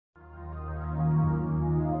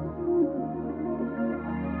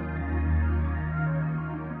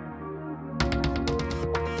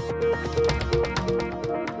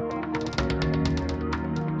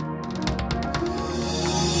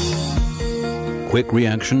quick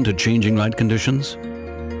reaction to changing light conditions?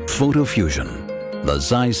 PhotoFusion, the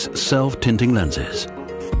ZEISS self-tinting lenses.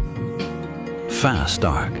 Fast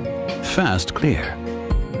dark, fast clear.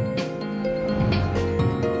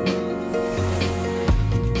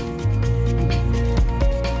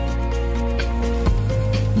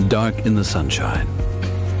 Dark in the sunshine,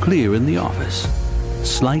 clear in the office,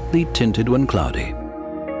 slightly tinted when cloudy,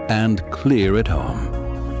 and clear at home.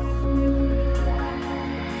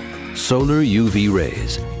 Solar UV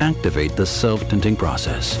rays activate the self-tinting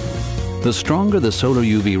process. The stronger the solar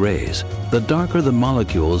UV rays, the darker the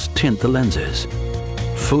molecules tint the lenses.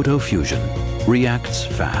 PhotoFusion reacts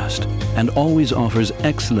fast and always offers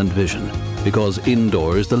excellent vision because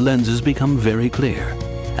indoors the lenses become very clear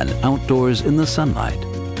and outdoors in the sunlight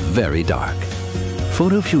very dark.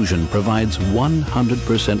 PhotoFusion provides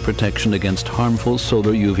 100% protection against harmful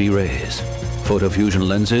solar UV rays. PhotoFusion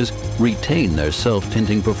lenses retain their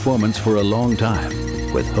self-tinting performance for a long time.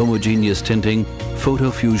 With homogeneous tinting,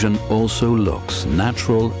 PhotoFusion also looks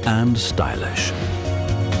natural and stylish.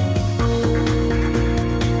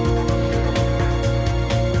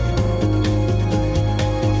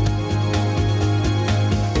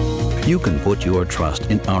 You can put your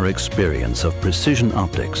trust in our experience of precision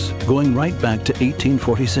optics, going right back to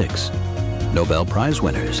 1846. Nobel Prize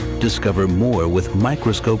winners discover more with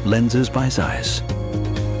microscope lenses by ZEISS.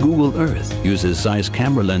 Google Earth uses ZEISS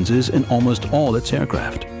camera lenses in almost all its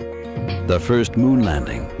aircraft. The first moon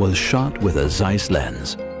landing was shot with a ZEISS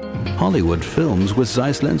lens. Hollywood films with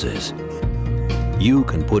ZEISS lenses. You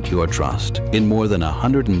can put your trust in more than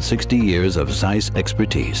 160 years of ZEISS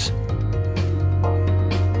expertise.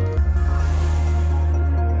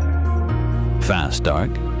 Fast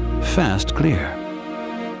dark, fast clear.